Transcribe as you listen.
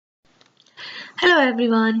Hello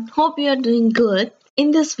everyone, hope you are doing good. In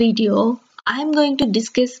this video, I am going to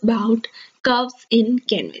discuss about curves in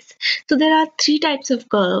Canvas. So there are three types of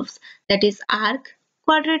curves, that is arc,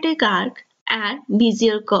 quadratic arc and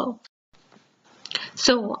Bezier curve.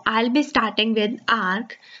 So I'll be starting with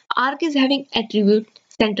arc. Arc is having attribute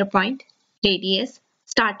center point, radius,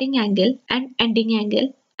 starting angle and ending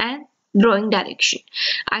angle and drawing direction.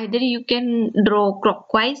 Either you can draw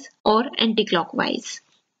clockwise or anti-clockwise.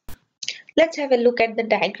 Let's have a look at the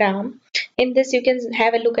diagram. In this you can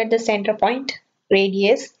have a look at the center point,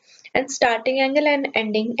 radius and starting angle and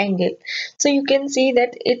ending angle. So you can see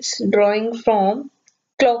that it's drawing from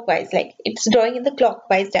clockwise, like it's drawing in the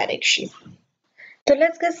clockwise direction. So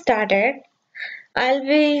let's get started. I'll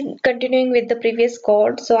be continuing with the previous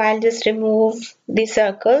code, so I'll just remove the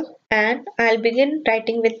circle and I'll begin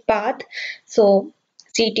writing with path. So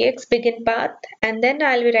CTX begin path, and then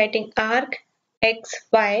I'll be writing arc X,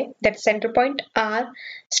 Y, that center point, R,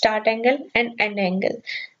 start angle and end angle.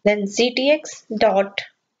 Then CTX dot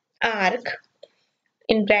arc,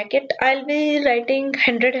 in bracket I'll be writing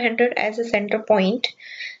 100 as a center point,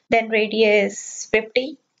 then radius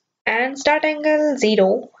 50 and start angle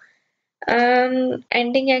 0.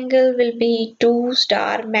 Ending angle will be 2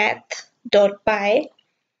 star math dot pi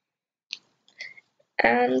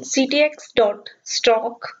and ctx dot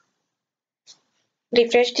stroke.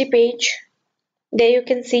 Refresh the page. There you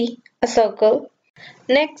can see a circle.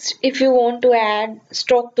 Next, if you want to add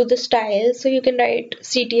stroke to the style, so you can write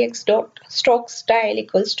ctx dot stroke style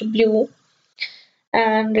equals to blue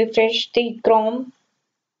and refresh the Chrome.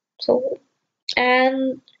 So,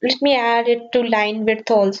 and let me add it to line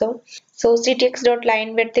width also. So ctx dot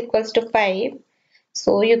line width equals to 5.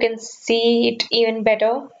 So you can see it even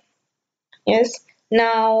better. Yes.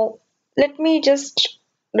 Now let me just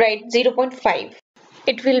write 0.5.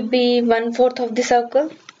 It will be 1/4 of the circle.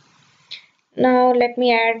 Now let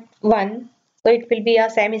me add 1. So it will be a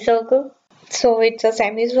semicircle. So it's a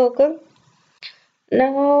semicircle.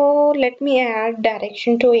 Now let me add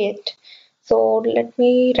direction to it. So let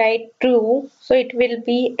me write true. So it will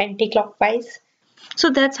be anti-clockwise. So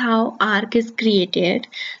that's how arc is created.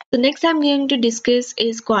 The next I'm going to discuss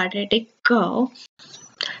is quadratic curve.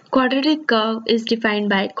 Quadratic curve is defined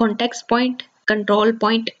by context point, control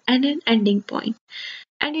point and an ending point.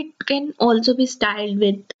 And it can also be styled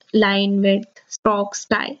with line width, stroke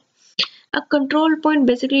style. A control point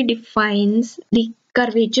basically defines the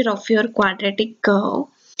curvature of your quadratic curve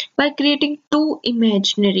by creating two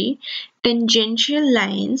imaginary tangential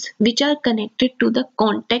lines which are connected to the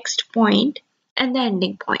context point and the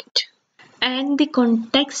ending point. And the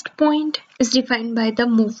context point is defined by the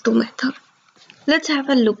move to method. Let's have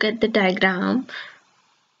a look at the diagram.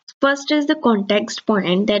 First is the context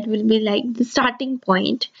point, that will be like the starting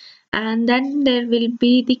point, and then there will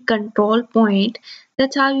be the control point.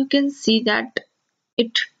 That's how you can see that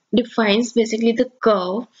it defines basically the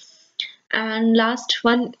curve, and last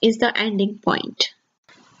one is the ending point.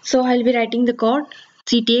 So I'll be writing the code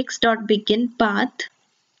ctx dot begin path,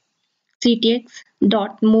 ctx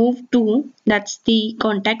dot move to, that's the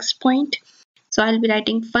context point. So I'll be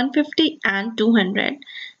writing 150 and 200,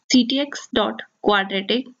 ctx dot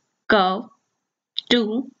quadratic curve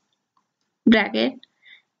 2 bracket,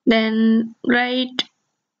 then write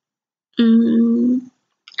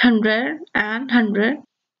 100 and 100.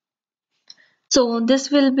 So this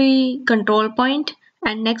will be control point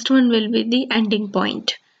and next one will be the ending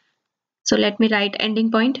point. So let me write ending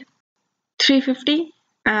point 350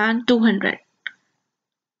 and 200.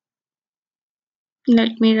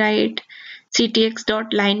 Let me write ctx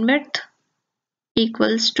dot line width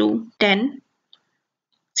equals to 10,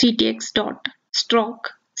 ctx dot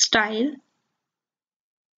stroke style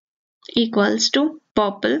equals to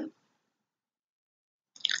purple,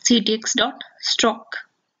 ctx dot stroke.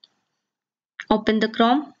 Open the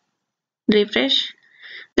Chrome, refresh.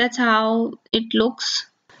 That's how it looks.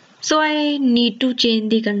 So I need to change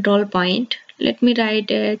the control point. Let me write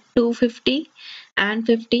 250 and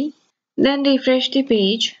 50. Then refresh the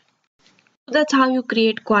page. That's how you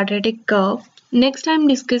create quadratic curve. Next I'm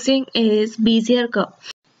discussing is Bezier curve.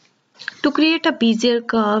 To create a Bezier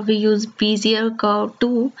curve, we use Bezier curve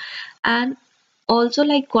 2, and also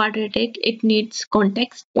like quadratic, it needs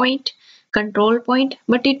context point, control point,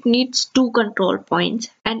 but it needs two control points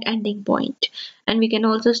and ending point. And we can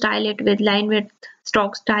also style it with line width,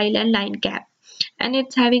 stroke style and line cap. And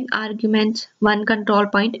it's having arguments, one control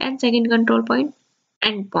point and second control point,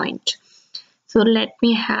 end point. So let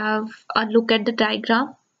me have a look at the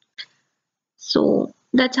diagram. So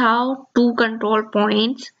that's how two control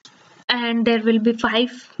points, and there will be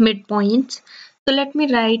 5 midpoints. So let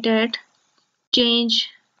me write it, change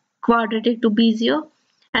quadratic to Bezier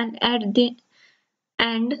and add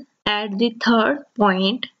the third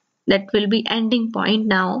point, that will be ending point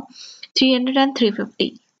now, 300 and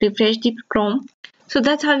 350. Refresh the Chrome. So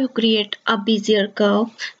that's how you create a Bezier curve.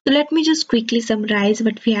 So let me just quickly summarize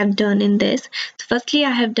what we have done in this. So firstly,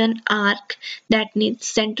 I have done arc that needs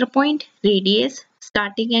center point, radius,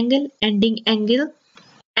 starting angle, ending angle,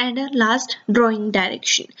 and a last drawing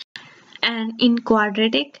direction. And in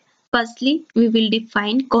quadratic, firstly we will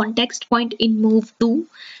define context point in move to,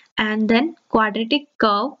 and then quadratic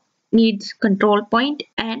curve needs control point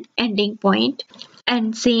and ending point.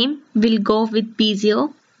 And same will go with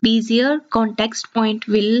Bezier. Bezier context point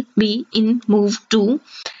will be in move to,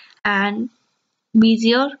 and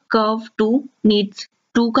Bezier curve 2 needs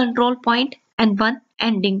two control point and one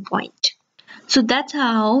ending point. So that's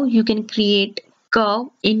how you can create curve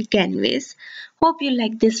in Canvas. Hope you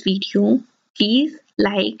like this video. Please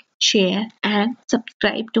like, share and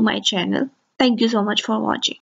subscribe to my channel. Thank you so much for watching.